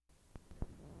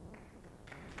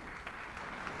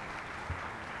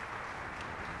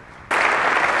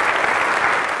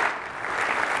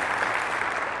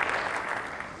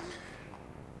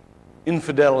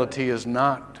Infidelity is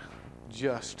not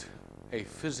just a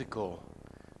physical,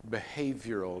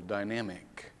 behavioral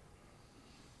dynamic.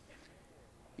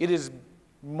 It is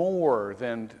more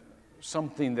than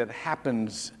something that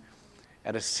happens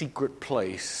at a secret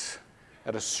place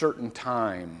at a certain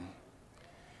time.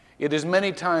 It is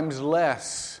many times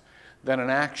less than an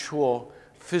actual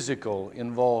physical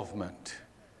involvement,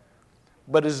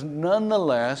 but is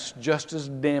nonetheless just as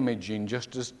damaging,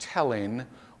 just as telling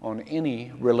on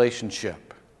any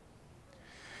relationship.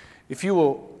 If you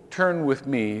will turn with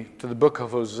me to the book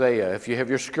of Hosea, if you have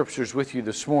your scriptures with you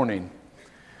this morning,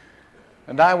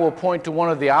 and I will point to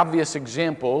one of the obvious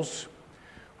examples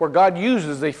where God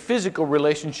uses a physical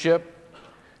relationship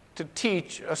to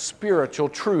teach a spiritual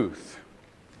truth.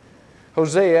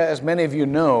 Hosea, as many of you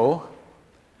know,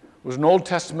 was an Old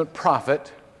Testament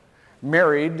prophet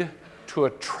married to a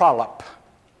trollop.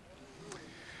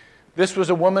 This was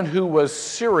a woman who was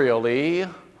serially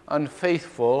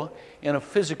unfaithful in a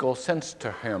physical sense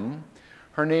to him.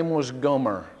 Her name was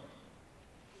Gomer.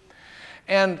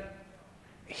 And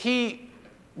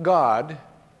God,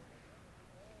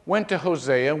 went to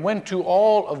Hosea, went to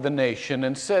all of the nation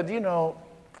and said,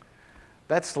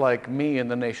 that's like me and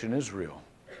the nation Israel.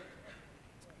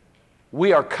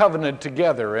 We are covenanted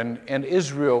together, and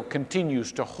Israel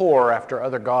continues to whore after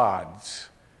other gods,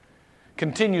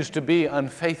 continues to be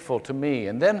unfaithful to me.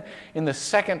 And then in the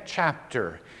second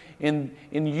chapter, in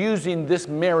using this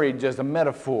marriage as a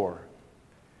metaphor,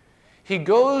 he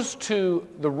goes to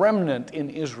the remnant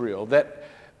in Israel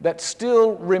that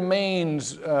still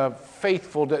remains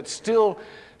faithful, that still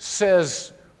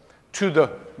says to the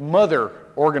mother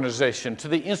organization, to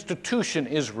the institution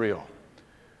Israel,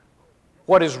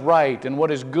 what is right and what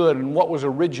is good and what was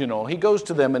original. He goes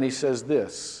to them and he says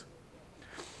this: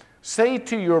 say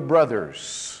to your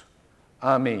brothers,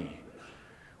 Ami,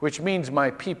 which means my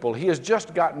people. He has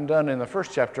just gotten done in the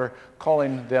first chapter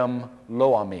calling them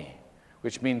Lo Ami,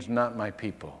 which means not my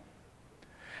people.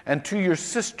 And to your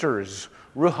sisters,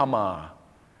 Ruhamah.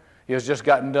 He has just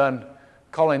gotten done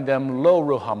calling them Lo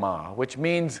Ruhamah, which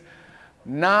means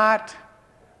not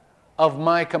of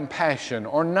my compassion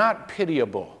or not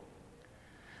pitiable.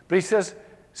 But he says,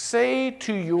 say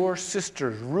to your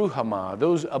sisters, Ruhamah,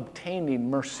 those obtaining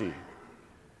mercy,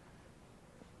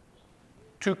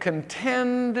 to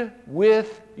contend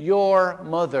with your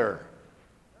mother.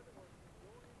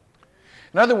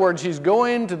 In other words, he's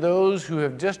going to those who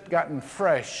have just gotten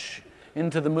fresh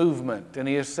into the movement, and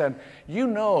he has said, you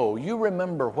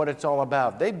remember what it's all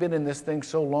about. They've been in this thing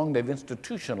so long, they've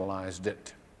institutionalized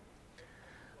it.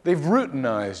 They've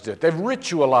routinized it. They've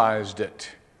ritualized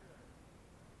it.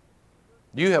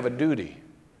 You have a duty.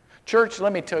 Church,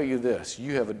 let me tell you this.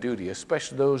 You have a duty,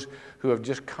 especially those who have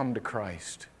just come to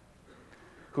Christ,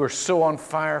 who are so on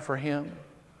fire for Him,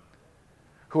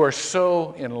 who are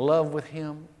so in love with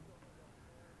Him,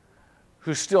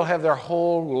 who still have their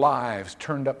whole lives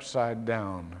turned upside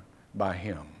down by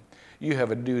Him. You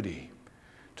have a duty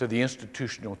to the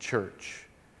institutional church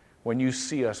when you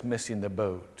see us missing the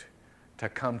boat, to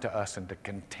come to us and to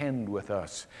contend with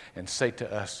us and say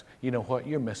to us, you know what,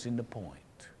 you're missing the point.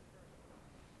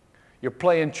 You're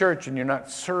playing church and you're not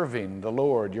serving the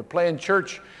Lord. You're playing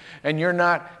church and you're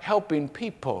not helping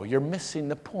people. You're missing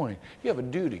the point. You have a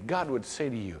duty. God would say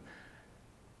to you,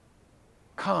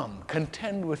 come,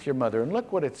 contend with your mother. And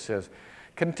look what it says.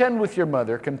 Contend with your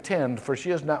mother, contend, for she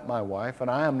is not my wife,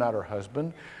 and I am not her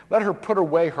husband. Let her put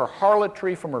away her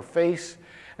harlotry from her face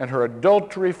and her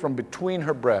adultery from between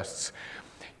her breasts.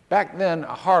 Back then,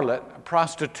 a harlot, a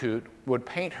prostitute, would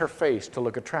paint her face to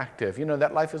look attractive.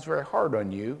 That life is very hard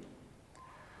on you.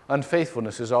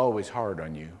 Unfaithfulness is always hard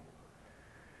on you.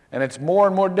 And it's more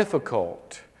and more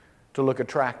difficult to look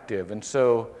attractive. And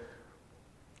so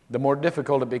the more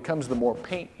difficult it becomes, the more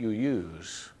paint you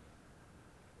use.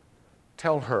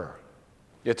 Tell her,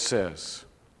 it says,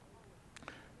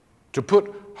 to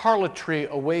put harlotry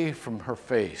away from her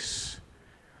face,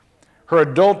 her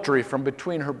adultery from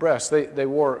between her breasts. They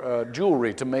wore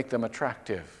jewelry to make them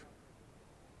attractive.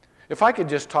 If I could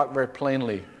just talk very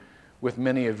plainly with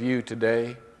many of you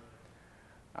today,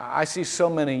 I see so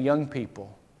many young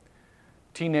people,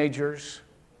 teenagers,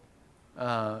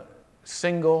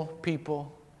 single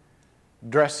people,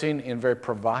 dressing in very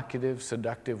provocative,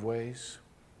 seductive ways.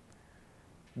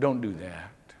 Don't do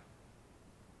that.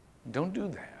 Don't do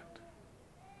that.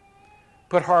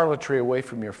 Put harlotry away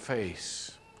from your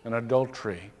face and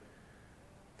adultery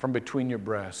from between your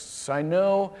breasts. I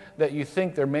know that you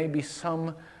think there may be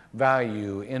some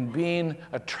value in being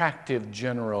attractive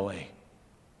generally.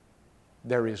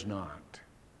 There is not.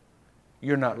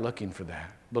 You're not looking for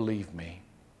that, believe me.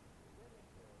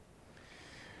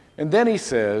 And then he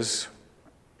says,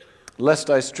 lest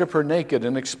I strip her naked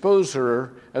and expose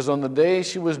her as on the day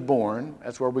she was born.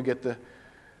 That's where we get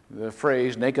the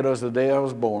phrase, naked as the day I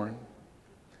was born.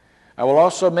 I will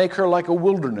also make her like a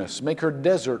wilderness, make her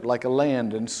desert like a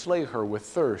land, and slay her with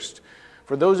thirst.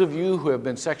 For those of you who have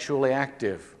been sexually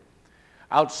active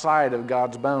outside of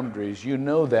God's boundaries, you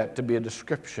know that to be a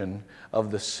description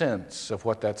of the sense of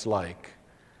what that's like.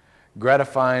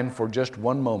 Gratifying for just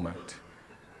one moment,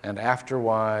 and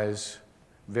afterwise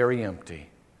very empty,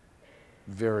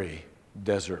 very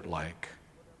desert-like.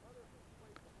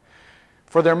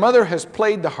 For their mother has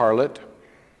played the harlot,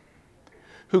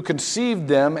 who conceived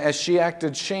them as she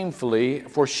acted shamefully,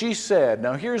 for she said,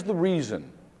 now here's the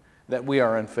reason that we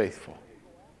are unfaithful.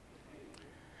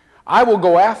 I will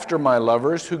go after my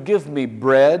lovers who give me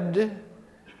bread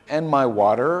and my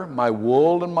water, my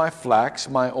wool and my flax,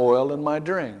 my oil and my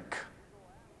drink.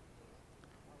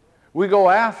 We go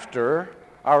after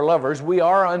our lovers. We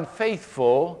are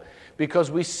unfaithful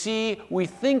because we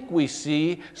think we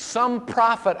see some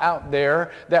profit out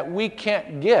there that we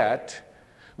can't get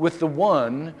with the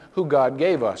one who God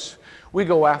gave us. We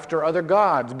go after other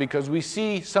gods because we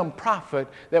see some profit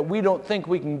that we don't think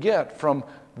we can get from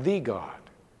the God.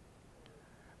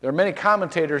 There are many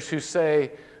commentators who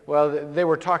say, well, they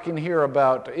were talking here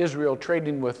about Israel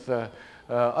trading with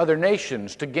other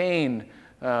nations to gain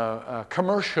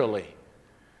commercially.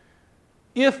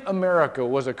 If America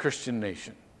was a Christian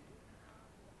nation,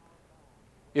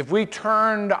 if we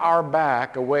turned our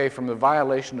back away from the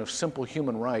violation of simple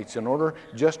human rights in order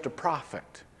just to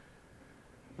profit,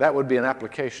 that would be an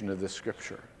application of this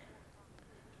scripture.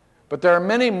 But there are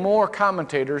many more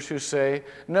commentators who say,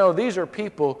 no, these are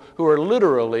people who are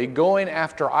literally going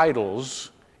after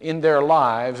idols in their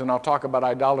lives, and I'll talk about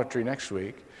idolatry next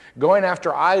week, going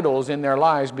after idols in their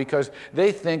lives because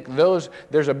they think there's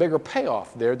a bigger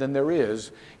payoff there than there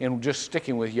is in just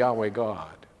sticking with Yahweh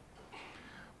God.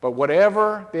 But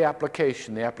whatever the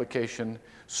application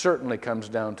certainly comes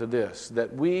down to this,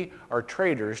 that we are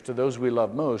traitors to those we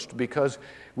love most because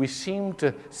we seem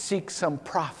to seek some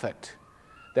profit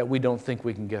that we don't think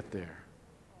we can get there.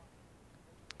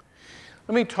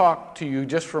 Let me talk to you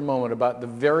just for a moment about the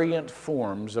variant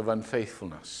forms of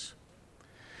unfaithfulness.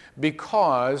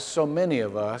 Because so many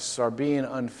of us are being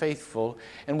unfaithful,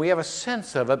 and we have a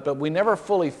sense of it, but we never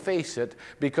fully face it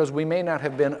because we may not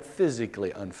have been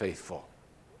physically unfaithful.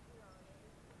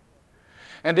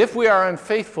 And if we are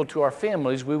unfaithful to our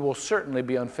families, we will certainly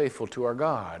be unfaithful to our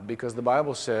God, because the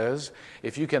Bible says,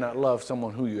 if you cannot love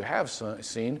someone who you have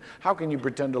seen, how can you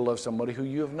pretend to love somebody who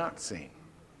you have not seen?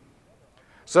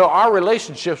 So our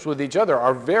relationships with each other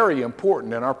are very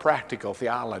important in our practical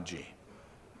theology.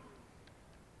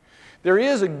 There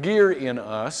is a gear in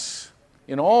us,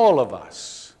 in all of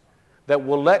us, that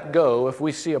will let go if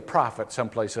we see a profit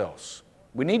someplace else.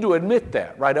 We need to admit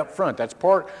that right up front. That's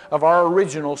part of our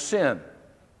original sin.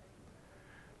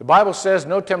 The Bible says,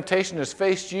 no temptation has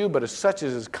faced you, but as such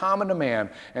as is common to man.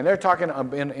 And they're talking,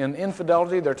 in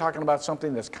infidelity, they're talking about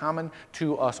something that's common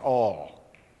to us all.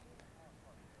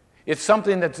 It's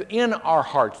something that's in our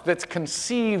hearts, that's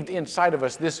conceived inside of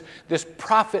us, this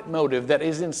profit motive that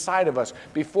is inside of us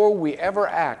before we ever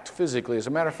act physically. As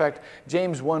a matter of fact,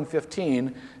 James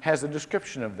 1:15 has a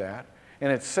description of that,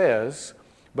 and it says,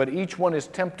 but each one is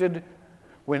tempted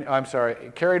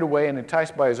carried away and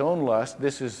enticed by his own lust.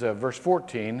 This is verse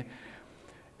 14.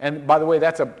 And by the way,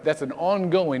 that's an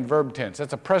ongoing verb tense.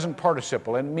 That's a present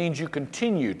participle, and it means you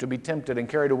continue to be tempted and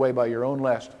carried away by your own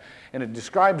lust. And it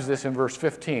describes this in verse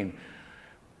 15.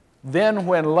 Then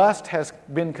when lust has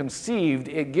been conceived,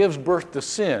 it gives birth to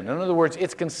sin. In other words,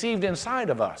 it's conceived inside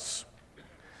of us.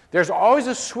 There's always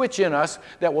a switch in us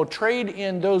that will trade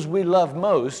in those we love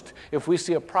most if we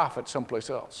see a profit someplace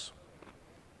else.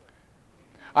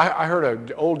 I heard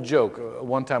an old joke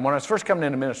one time when I was first coming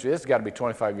into ministry. This has got to be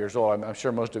 25 years old. I'm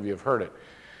sure most of you have heard it,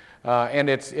 and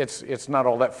it's not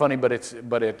all that funny, but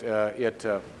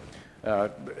it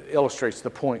illustrates the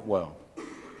point well.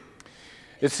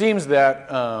 It seems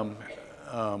that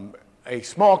a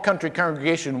small country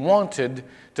congregation wanted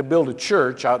to build a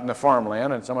church out in the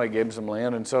farmland, and somebody gave them some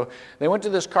land, and so they went to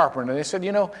this carpenter and they said,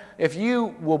 if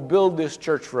you will build this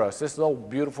church for us, this old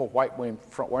beautiful white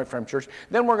frame church,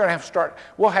 then we're going to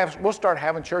we'll start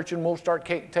having church, and we'll start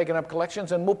taking up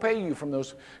collections, and we'll pay you from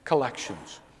those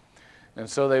collections. And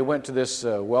so they went to this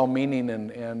well-meaning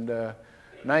and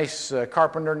nice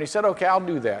carpenter, and he said, okay, I'll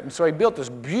do that. And so he built this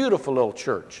beautiful little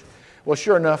church. Well,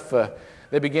 sure enough,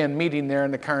 they began meeting there,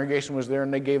 and the congregation was there,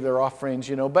 and they gave their offerings,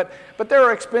 But there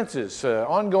are expenses,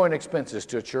 ongoing expenses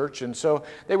to a church, and so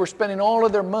they were spending all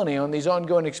of their money on these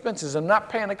ongoing expenses and not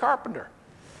paying the carpenter.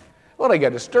 Well, they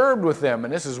got disturbed with them,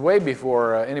 and this is way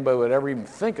before anybody would ever even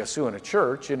think of suing a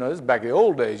church. You know, this is back in the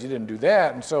old days. You didn't do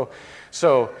that. And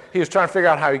so he was trying to figure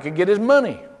out how he could get his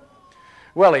money.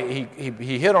 Well, he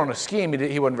hit on a scheme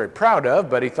he wasn't very proud of,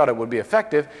 but he thought it would be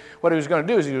effective. What he was going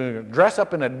to do is he was going to dress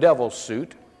up in a devil's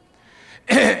suit,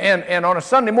 and on a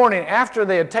Sunday morning, after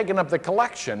they had taken up the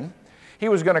collection, he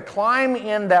was going to climb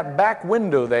in that back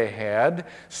window they had,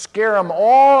 scare them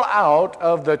all out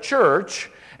of the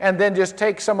church, and then just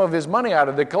take some of his money out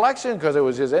of the collection because it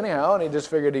was his anyhow, and he just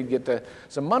figured he'd get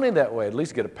some money that way, at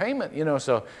least get a payment, you know.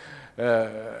 So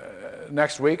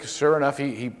next week, sure enough,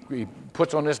 he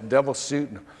puts on this devil suit,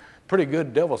 pretty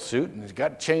good devil suit, and he's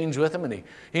got change with him, and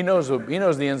he knows the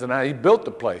ins and outs. He built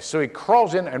the place. So he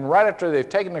crawls in, and right after they've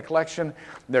taken the collection,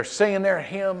 they're singing their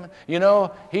hymn, you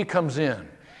know, he comes in. And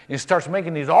he starts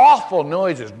making these awful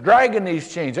noises, dragging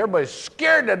these chains. Everybody's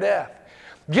scared to death.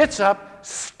 Gets up,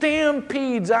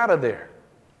 stampedes out of there.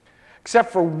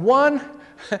 Except for one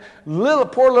poor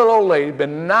little old lady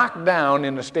been knocked down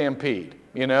in the stampede,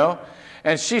 you know.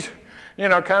 And she's, you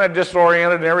know, kind of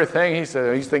disoriented and everything. He's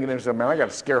thinking to himself, man, I got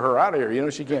to scare her out of here. You know,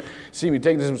 she can't see me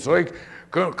taking this. So he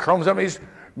comes up and he's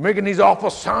making these awful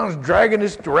sounds,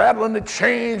 rattling the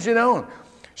chains, you know. And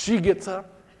she gets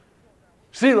up.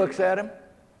 She looks at him.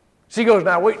 She goes,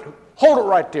 now wait, hold it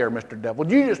right there, Mr. Devil.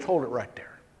 You just hold it right there.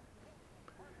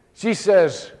 She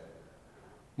says,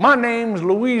 my name's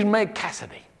Louise May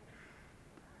Cassidy.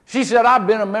 She said, I've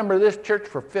been a member of this church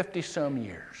for 50-some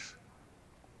years.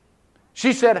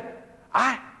 She said,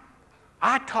 I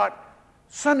taught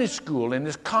Sunday school in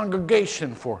this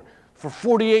congregation for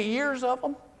 48 years of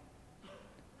them.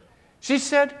 She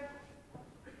said,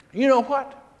 you know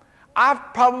what?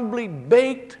 I've probably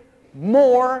baked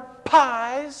more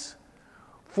pies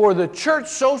for the church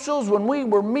socials when we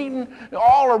were meeting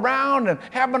all around and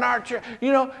having our church,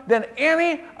 you know, than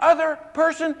any other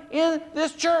person in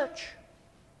this church.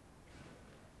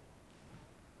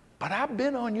 But I've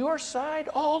been on your side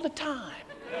all the time.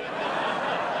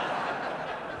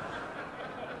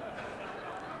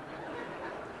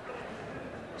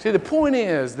 See, the point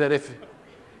is that if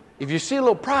you see a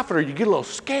little prophet or you get a little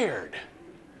scared,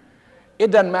 it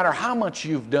doesn't matter how much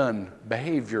you've done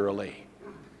behaviorally.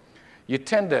 You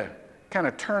tend to kind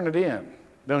of turn it in,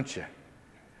 don't you?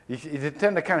 You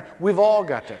tend to we've all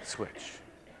got that switch.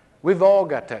 We've all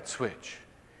got that switch.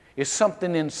 It's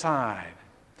something inside.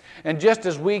 And just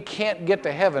as we can't get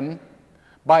to heaven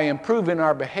by improving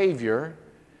our behavior,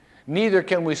 neither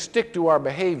can we stick to our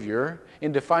behavior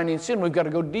in defining sin. We've got to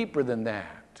go deeper than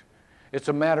that. It's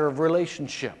a matter of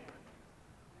relationship.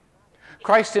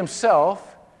 Christ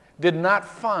himself did not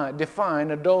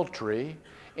define adultery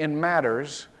in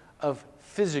matters of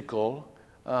physical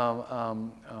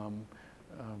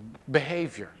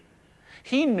behavior.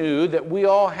 He knew that we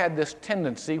all had this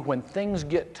tendency when things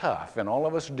get tough, and all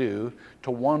of us do, to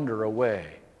wander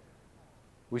away.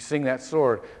 We sing that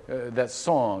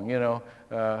song, you know,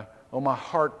 oh, my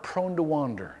heart prone to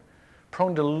wander,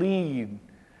 prone to leave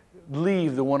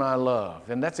the one I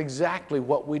love. And that's exactly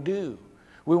what we do.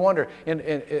 We wander. And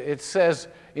it says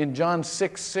in John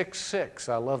 6:6,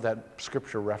 I love that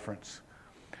scripture reference.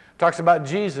 Talks about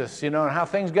Jesus, you know, and how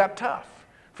things got tough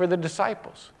for the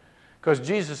disciples. Because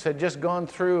Jesus had just gone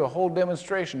through a whole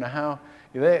demonstration of how,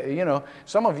 you know,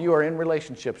 some of you are in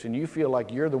relationships and you feel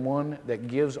like you're the one that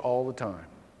gives all the time.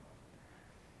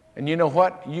 And you know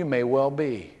what? You may well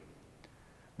be.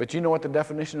 But you know what the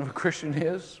definition of a Christian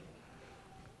is?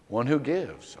 One who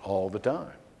gives all the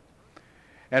time.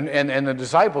 And the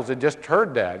disciples had just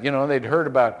heard that. You know, they'd heard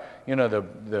about, you know,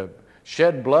 the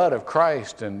shed blood of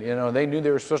Christ, and you know they knew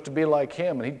they were supposed to be like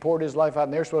him, and he poured his life out,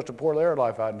 and they were supposed to pour their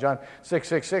life out. And John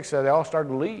 6:6 said they all started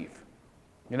to leave.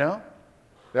 You know,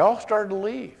 they all started to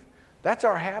leave. That's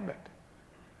our habit.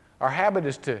 Our habit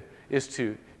is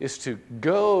to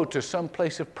go to some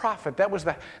place of profit. That was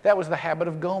the habit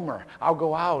of Gomer. I'll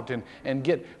go out and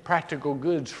get practical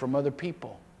goods from other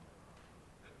people.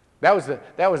 That was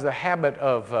the habit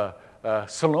of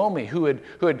Salome, who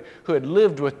had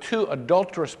lived with two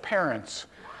adulterous parents.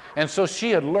 And so she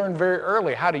had learned very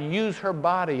early how to use her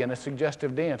body in a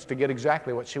suggestive dance to get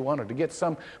exactly what she wanted, to get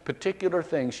some particular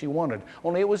thing she wanted.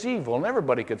 Only it was evil, and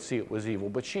everybody could see it was evil,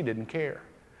 but she didn't care.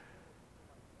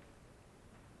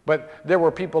 But there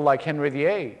were people like Henry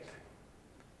VIII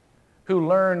who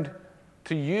learned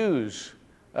to use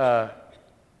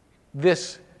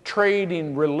this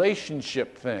trading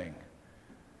relationship thing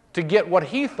to get what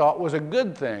he thought was a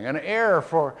good thing, an heir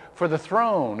for the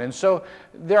throne. And so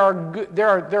there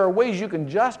are ways you can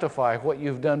justify what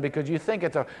you've done because you think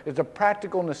it's a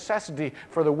practical necessity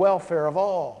for the welfare of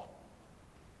all.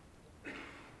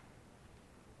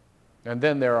 And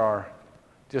then there are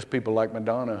just people like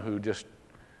Madonna who just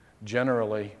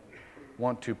generally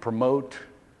want to promote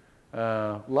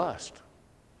lust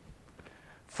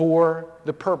for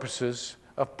the purposes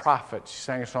of profit. She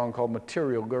sang a song called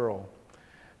Material Girl,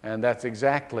 and that's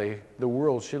exactly the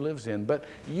world she lives in. But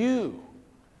you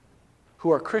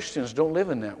who are Christians don't live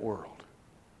in that world,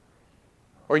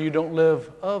 or you don't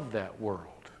live of that world.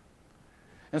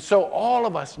 And so all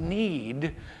of us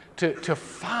need to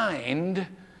find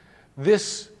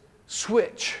this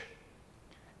switch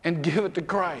and give it to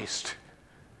Christ.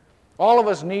 All of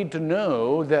us need to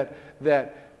know that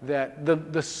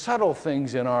the subtle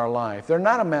things in our life, they're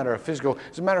not a matter of physical.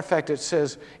 As a matter of fact, it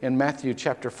says in Matthew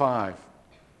chapter 5,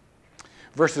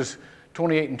 verses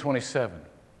 28 and 27,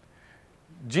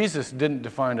 Jesus didn't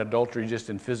define adultery just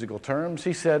in physical terms.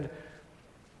 He said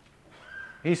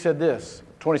this,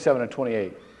 27 and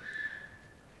 28.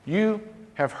 You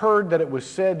have heard that it was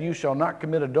said, you shall not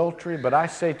commit adultery, but I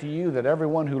say to you that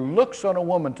everyone who looks on a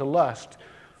woman to lust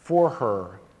for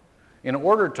her, in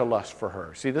order to lust for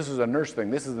her, see, this is a nurse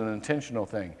thing, this is an intentional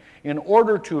thing, in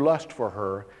order to lust for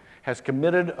her, has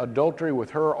committed adultery with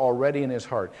her already in his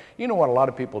heart. You know what a lot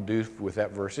of people do with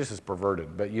that verse? This is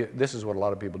perverted, but this is what a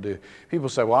lot of people do. People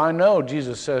say, well, I know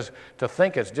Jesus says to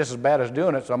think it's just as bad as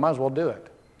doing it, so I might as well do it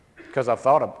because I've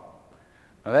thought of it.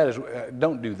 Now that is,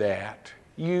 don't do that.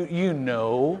 You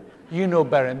know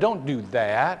better, and don't do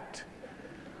that.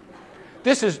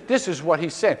 This is what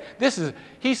he's saying.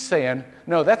 He's saying,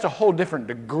 no, that's a whole different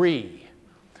degree,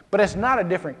 but it's not a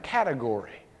different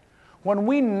category. When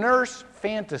we nurse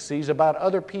fantasies about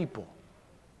other people,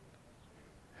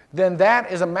 then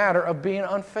that is a matter of being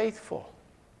unfaithful.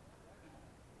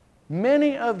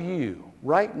 Many of you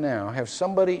right now have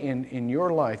somebody in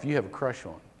your life you have a crush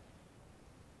on,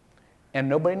 and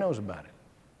nobody knows about it.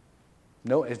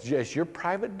 No, it's just your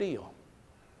private deal.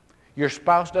 Your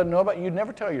spouse doesn't know about it. You'd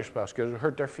never tell your spouse because it would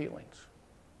hurt their feelings.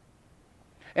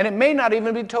 And it may not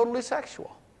even be totally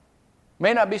sexual. It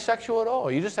may not be sexual at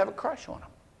all. You just have a crush on them.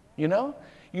 You know?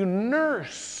 You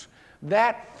nurse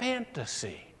that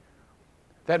fantasy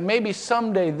that maybe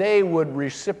someday they would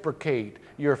reciprocate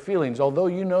your feelings, although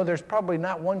you know there's probably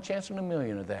not one chance in a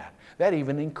million of that. That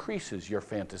even increases your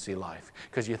fantasy life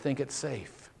because you think it's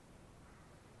safe.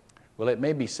 Well, it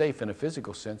may be safe in a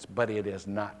physical sense, but it is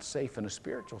not safe in a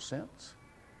spiritual sense.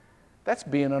 That's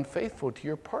being unfaithful to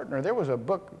your partner. There was a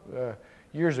book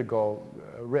years ago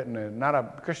written, not a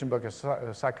Christian book,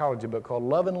 a psychology book called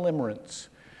Love and Limerence.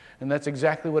 And that's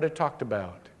exactly what it talked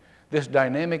about. This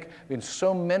dynamic in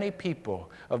so many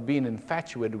people of being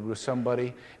infatuated with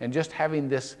somebody and just having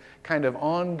this kind of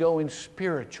ongoing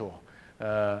spiritual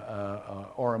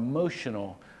or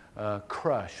emotional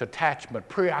crush, attachment,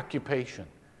 preoccupation.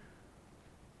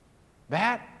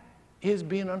 That is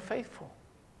being unfaithful.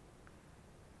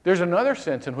 There's another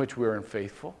sense in which we're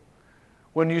unfaithful.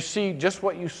 When you see just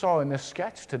what you saw in this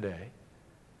sketch today,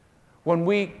 when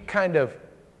we kind of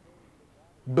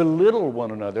belittle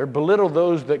one another, belittle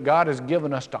those that God has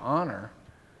given us to honor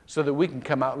so that we can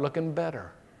come out looking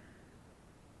better.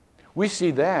 We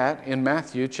see that in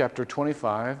Matthew chapter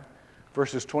 25,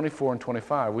 verses 24 and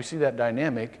 25. We see that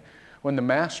dynamic when the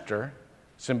master,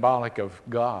 symbolic of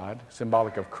God,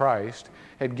 symbolic of Christ,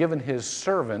 had given his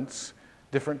servants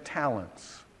different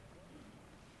talents.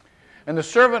 And the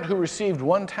servant who received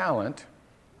 1 talent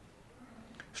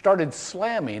started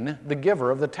slamming the giver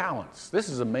of the talents. This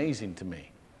is amazing to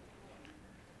me.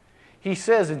 He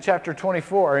says in chapter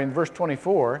 24, or in verse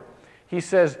 24, he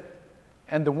says,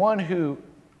 and the one who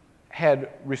had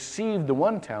received the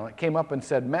 1 talent came up and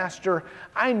said, Master,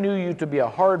 I knew you to be a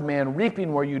hard man,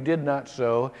 reaping where you did not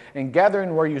sow, and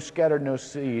gathering where you scattered no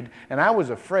seed. And I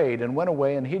was afraid and went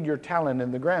away and hid your talent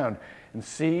in the ground. And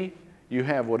see, you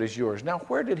have what is yours. Now,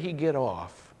 where did he get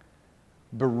off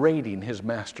berating his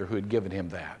master who had given him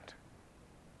that?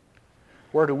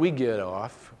 Where do we get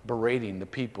off berating the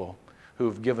people who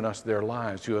have given us their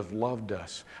lives, who have loved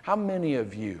us? How many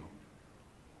of you,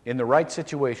 in the right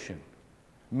situation,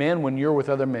 men, when you're with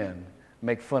other men,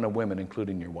 make fun of women,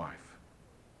 including your wife?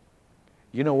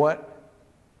 You know what?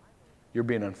 You're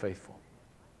being unfaithful.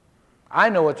 I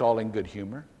know it's all in good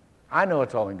humor. I know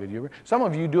it's all in good humor. Some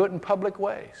of you do it in public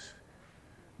ways.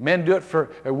 Women do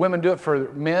it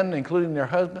for men, including their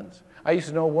husbands. I used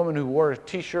to know a woman who wore a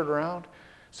T-shirt around,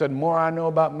 said, the more I know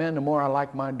about men, the more I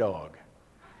like my dog.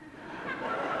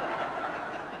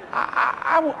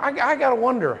 I got to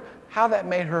wonder how that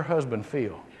made her husband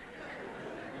feel.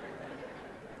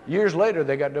 Years later,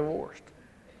 they got divorced.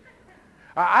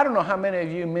 I don't know how many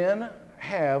of you men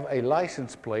have a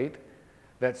license plate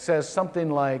that says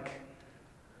something like,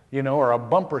 or a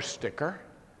bumper sticker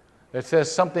that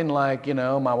says something like,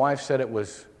 my wife said it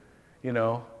was,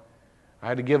 I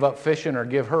had to give up fishing or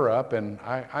give her up, and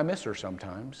I miss her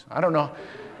sometimes. I don't know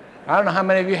how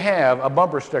many of you have a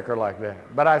bumper sticker like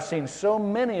that, but I've seen so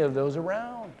many of those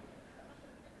around.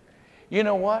 You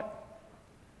know what?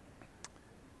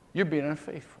 You're being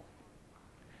unfaithful.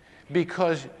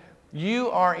 Because you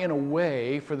are, in a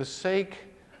way, for the sake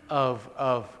of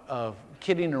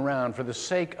kidding around, for the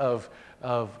sake of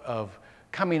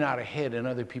coming out ahead in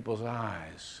other people's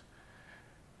eyes.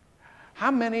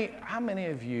 How many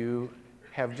of you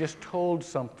have just told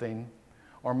something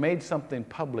or made something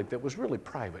public that was really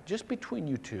private, just between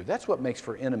you two? That's what makes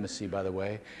for intimacy, by the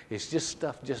way. It's just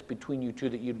stuff just between you two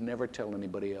that you'd never tell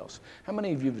anybody else. How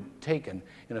many of you have taken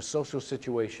in a social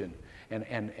situation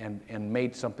and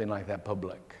made something like that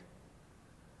public?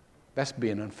 That's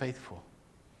being unfaithful.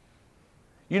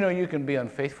 You can be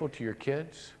unfaithful to your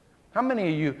kids. How many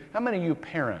of you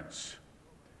parents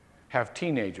have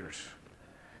teenagers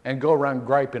and go around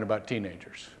griping about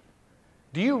teenagers?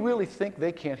 Do you really think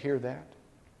they can't hear that?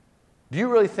 Do you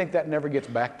really think that never gets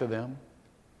back to them?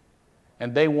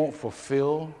 And they won't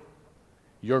fulfill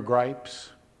your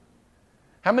gripes?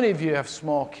 How many of you have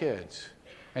small kids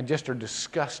and just are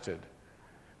disgusted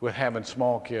with having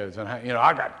small kids? And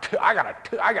I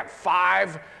got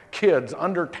 5 kids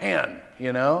under 10,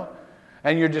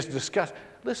 and you're just disgusted.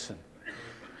 Listen,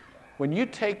 when you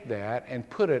take that and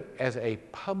put it as a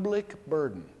public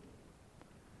burden,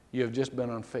 you have just been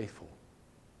unfaithful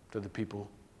to the people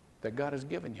that God has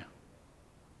given you.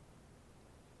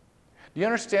 Do you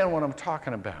understand what I'm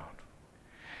talking about?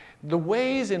 The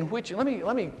ways in which, let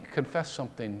me confess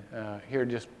something here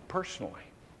just personally.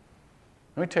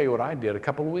 Let me tell you what I did a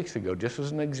couple of weeks ago, just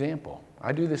as an example.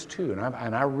 I do this too,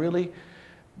 and I really,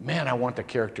 I want the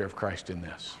character of Christ in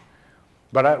this.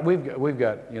 But we've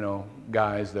got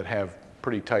guys that have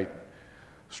pretty tight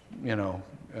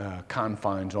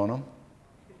confines on them,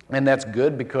 and that's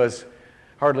good because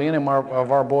hardly any of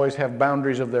our boys have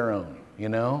boundaries of their own.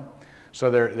 So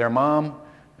their mom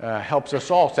helps us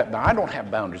all set. Now I don't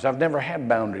have boundaries. I've never had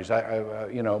boundaries.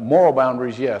 Moral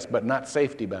boundaries, yes, but not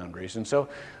safety boundaries. And so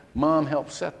Mom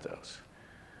helps set those.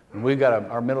 And we've got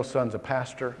our middle son's a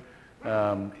pastor,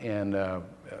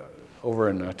 over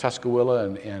in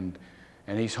Tuscaloosa,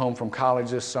 and he's home from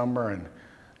college this summer, and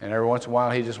every once in a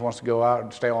while he just wants to go out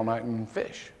and stay all night and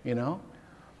fish. Now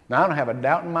I don't have a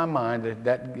doubt in my mind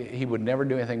that he would never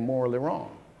do anything morally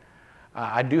wrong.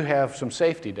 I do have some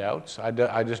safety doubts.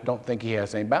 I just don't think he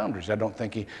has any boundaries. I don't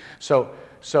think he. So,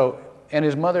 and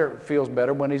his mother feels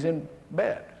better when he's in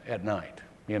bed at night.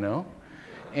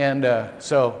 And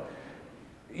so,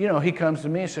 he comes to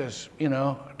me and says,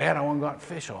 Dad, I want to go out and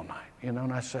fish all night. And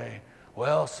I say,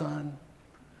 well, son,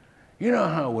 you know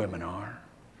how women are.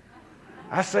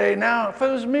 I say, now, if it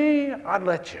was me, I'd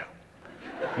let you.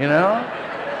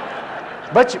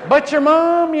 But your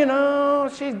mom,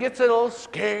 she gets a little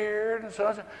scared. And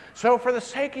so for the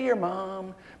sake of your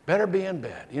mom, better be in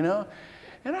bed,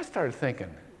 And I started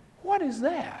thinking, what is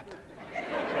that?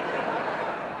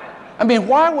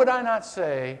 Why would I not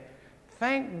say,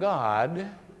 thank God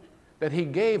that he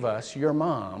gave us your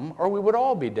mom, or we would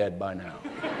all be dead by now?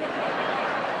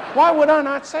 Why would I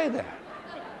not say that?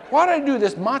 Why do I do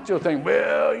this macho thing?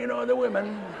 Well, the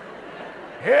women.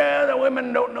 Yeah, the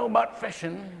women don't know about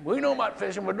fishing. We know about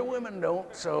fishing, but the women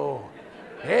don't. So,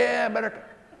 better.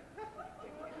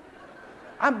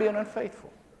 I'm being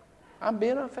unfaithful. I'm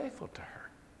being unfaithful to her.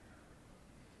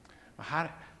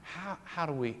 How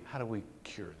do we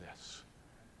cure this?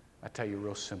 I tell you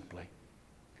real simply.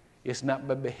 It's not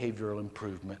by behavioral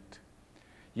improvement.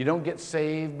 You don't get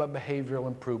saved by behavioral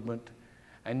improvement,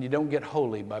 and you don't get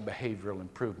holy by behavioral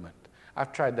improvement.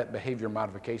 I've tried that behavior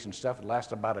modification stuff. It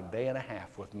lasts about a day and a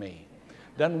half with me.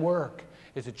 Doesn't work.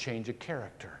 It's a change of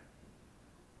character.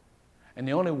 And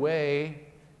the only way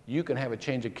you can have a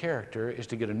change of character is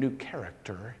to get a new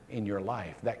character in your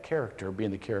life. That character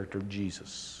being the character of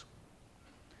Jesus.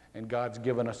 And God's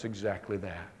given us exactly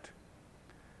that.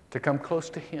 To come close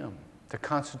to Him. To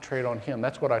concentrate on Him.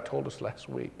 That's what I told us last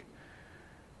week.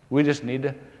 We just need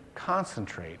to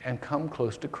concentrate and come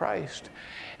close to Christ.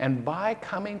 And by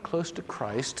coming close to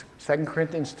Christ, 2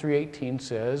 Corinthians 3:18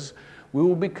 says, we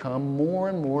will become more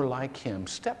and more like Him,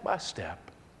 step by step.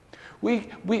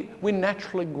 We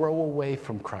naturally grow away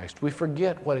from Christ. We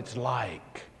forget what it's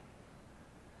like.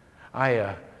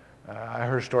 I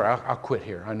heard a story. I'll quit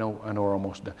here. I know we're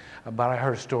almost done. But I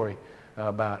heard a story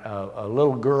about a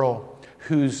little girl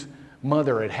whose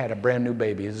mother had a brand new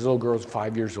baby. This little girl was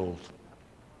 5 years old.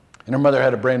 And her mother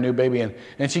had a brand new baby,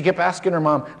 and she kept asking her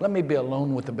mom, let me be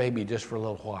alone with the baby just for a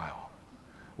little while.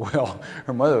 Well,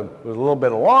 her mother was a little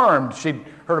bit alarmed. She'd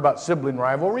heard about sibling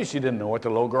rivalry. She didn't know what the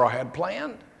little girl had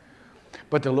planned.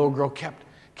 But the little girl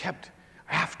kept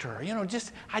after her.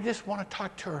 I just want to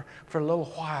talk to her for a little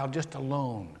while, just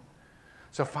alone.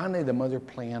 So finally the mother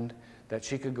planned that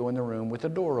she could go in the room with the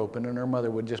door open and her mother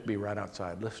would just be right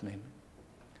outside listening.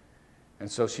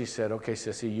 And so she said, okay,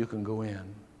 Sissy, you can go in.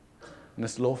 And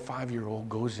this little 5-year-old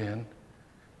goes in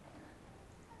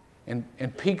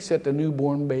and peeks at the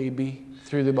newborn baby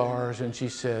through the bars, and she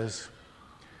says,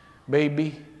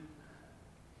 baby,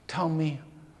 tell me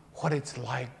what it's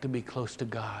like to be close to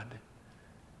God.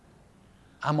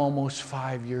 I'm almost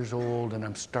 5 years old and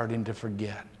I'm starting to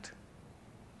forget.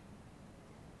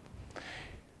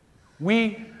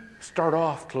 We start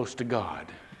off close to God.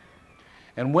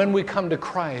 And when we come to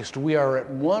Christ, we are at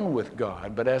one with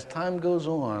God. But as time goes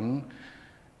on,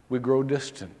 we grow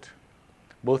distant,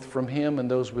 both from Him and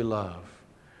those we love.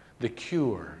 The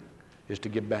cure is to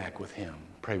get back with Him.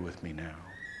 Pray with me now.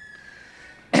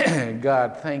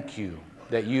 God, thank you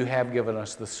that you have given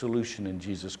us the solution in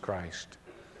Jesus Christ.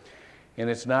 And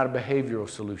it's not a behavioral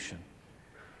solution.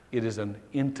 It is an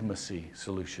intimacy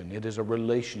solution. It is a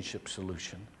relationship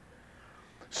solution.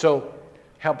 So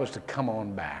help us to come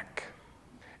on back.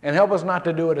 And help us not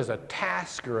to do it as a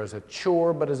task or as a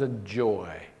chore, but as a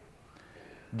joy.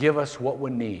 Give us what we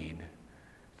need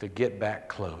to get back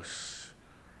close.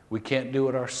 We can't do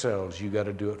it ourselves. You got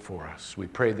to do it for us. We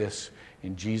pray this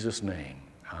in Jesus' name.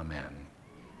 Amen.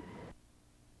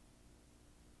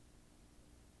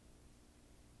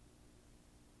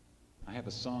 I have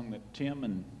a song that Tim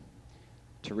and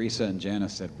Teresa and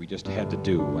Janice said we just had to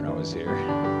do when I was here.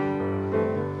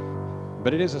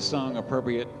 But it is a song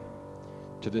appropriate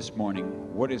to this morning.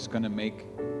 What is going to make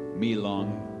me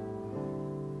long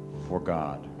for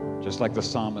God? Just like the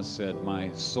psalmist said,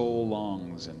 my soul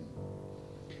longs and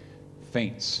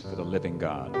faints for the living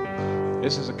God.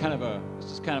 This is kind of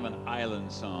an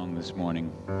island song this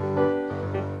morning.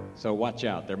 So watch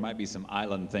out. There might be some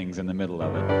island things in the middle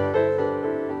of it.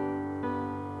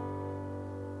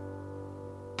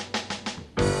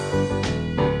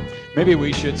 Maybe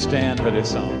we should stand for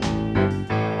this song.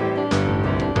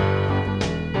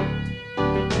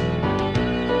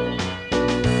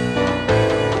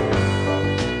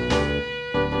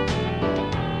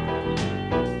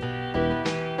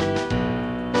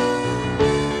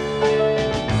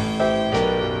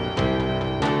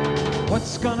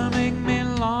 What's gonna make me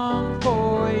long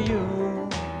for you?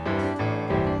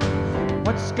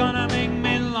 What's gonna make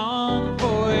me long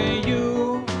for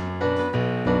you?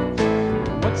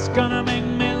 What's gonna make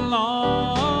me long?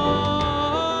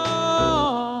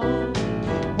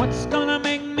 What's gonna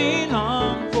make me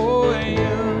long for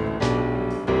you?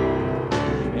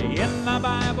 In the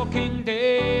Bible, King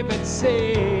David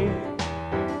said,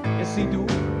 yes he do.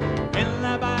 In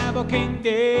the Bible, King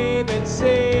David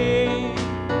said,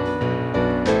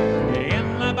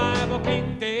 in the Bible,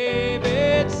 King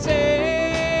David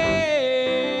said,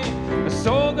 my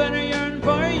soul gonna yearn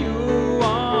for you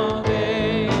all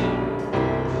day.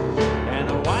 And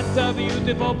what a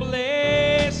beautiful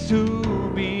place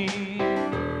to be.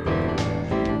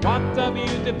 What a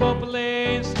beautiful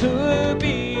place to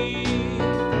be.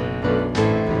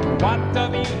 What a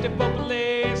beautiful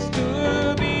place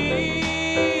to be.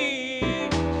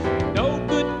 No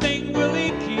good thing will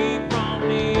he keep from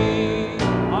me.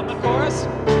 On the chorus,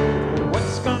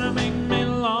 what's gonna make me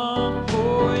long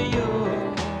for you?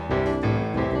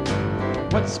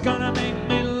 What's gonna make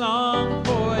me long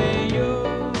for you?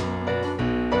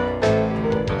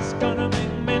 What's gonna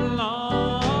make me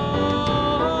long?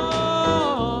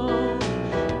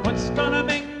 What's gonna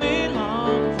make me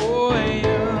long for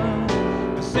you?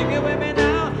 Sing it with me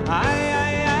now.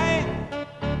 I.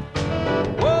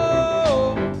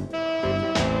 Whoa.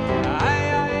 I.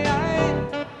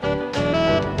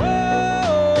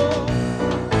 Whoa.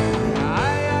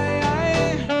 I.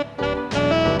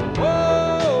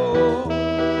 Whoa.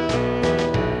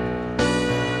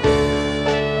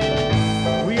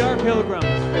 We are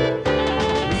pilgrims.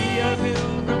 We are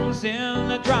pilgrims in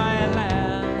the dry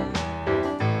land.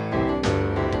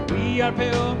 We are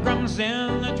pilgrims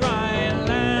in the dry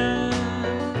land.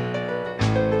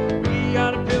 We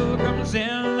are pilgrims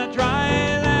in the dry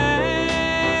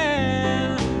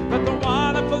land. But the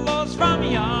water flows from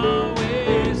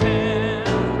Yahweh's hand.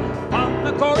 On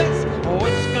the chorus, oh,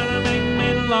 it's gonna make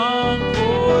me long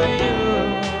for you.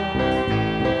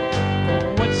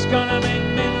 What's gonna make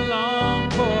me long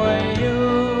for you?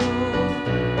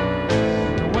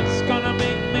 What's gonna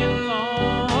make me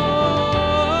long?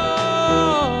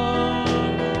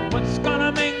 What's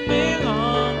gonna make me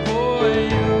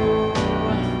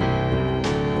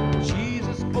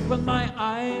opened my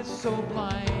eyes so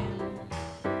blind.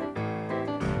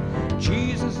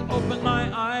 Jesus opened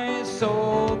my eyes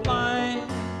so blind.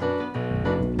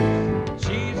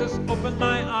 Jesus opened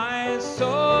my eyes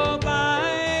so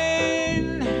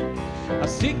blind. I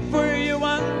seek for you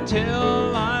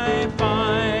until I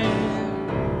find.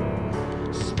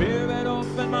 Spirit,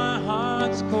 open my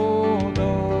heart's cold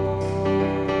door.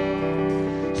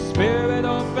 Spirit,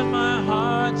 open my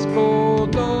heart's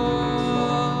cold door.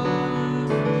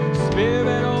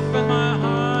 Spirit, open my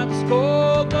heart's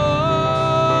cold door.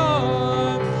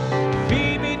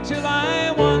 Feed me till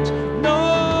I want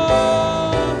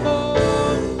no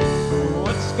more.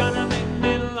 What's gonna make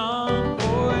me long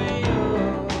for you?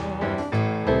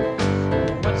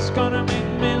 What's gonna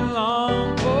make me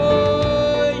long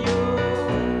for you?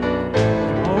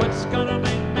 What's gonna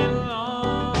make me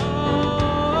long?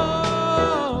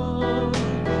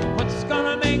 What's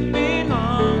gonna make me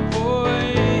long for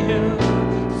you?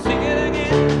 Sing it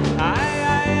again. I.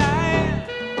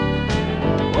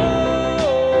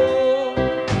 Whoa.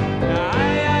 I.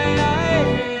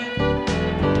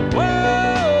 Whoa.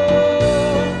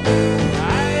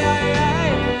 I.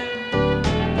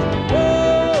 Whoa.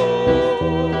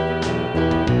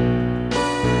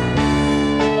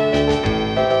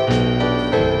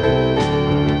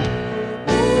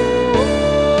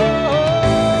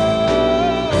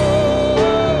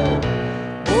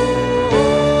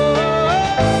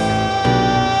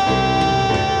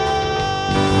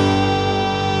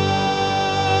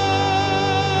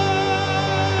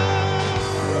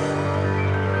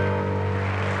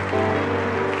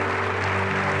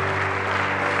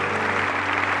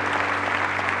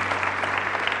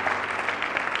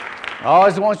 I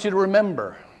always want you to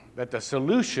remember that the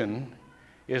solution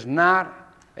is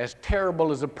not as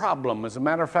terrible as the problem. As a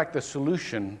matter of fact, the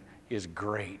solution is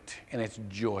great and it's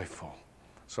joyful.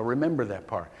 So remember that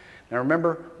part. Now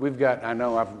remember, we've got, I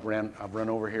know I've run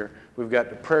over here. We've got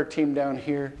the prayer team down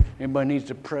here. Anybody needs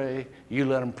to pray, you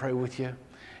let them pray with you.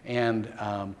 And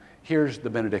here's the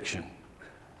benediction.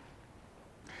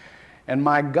 And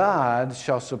my God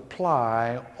shall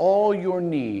supply all your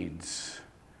needs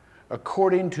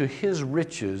according to his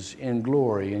riches in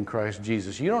glory in Christ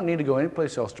Jesus. You don't need to go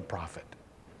anyplace else to profit.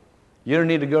 You don't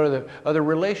need to go to the other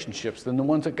relationships than the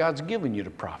ones that God's given you to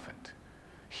profit.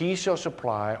 He shall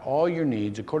supply all your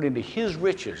needs according to his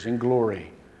riches in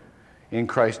glory in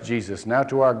Christ Jesus. Now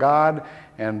to our God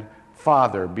and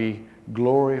Father be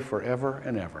glory forever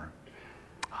and ever.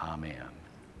 Amen.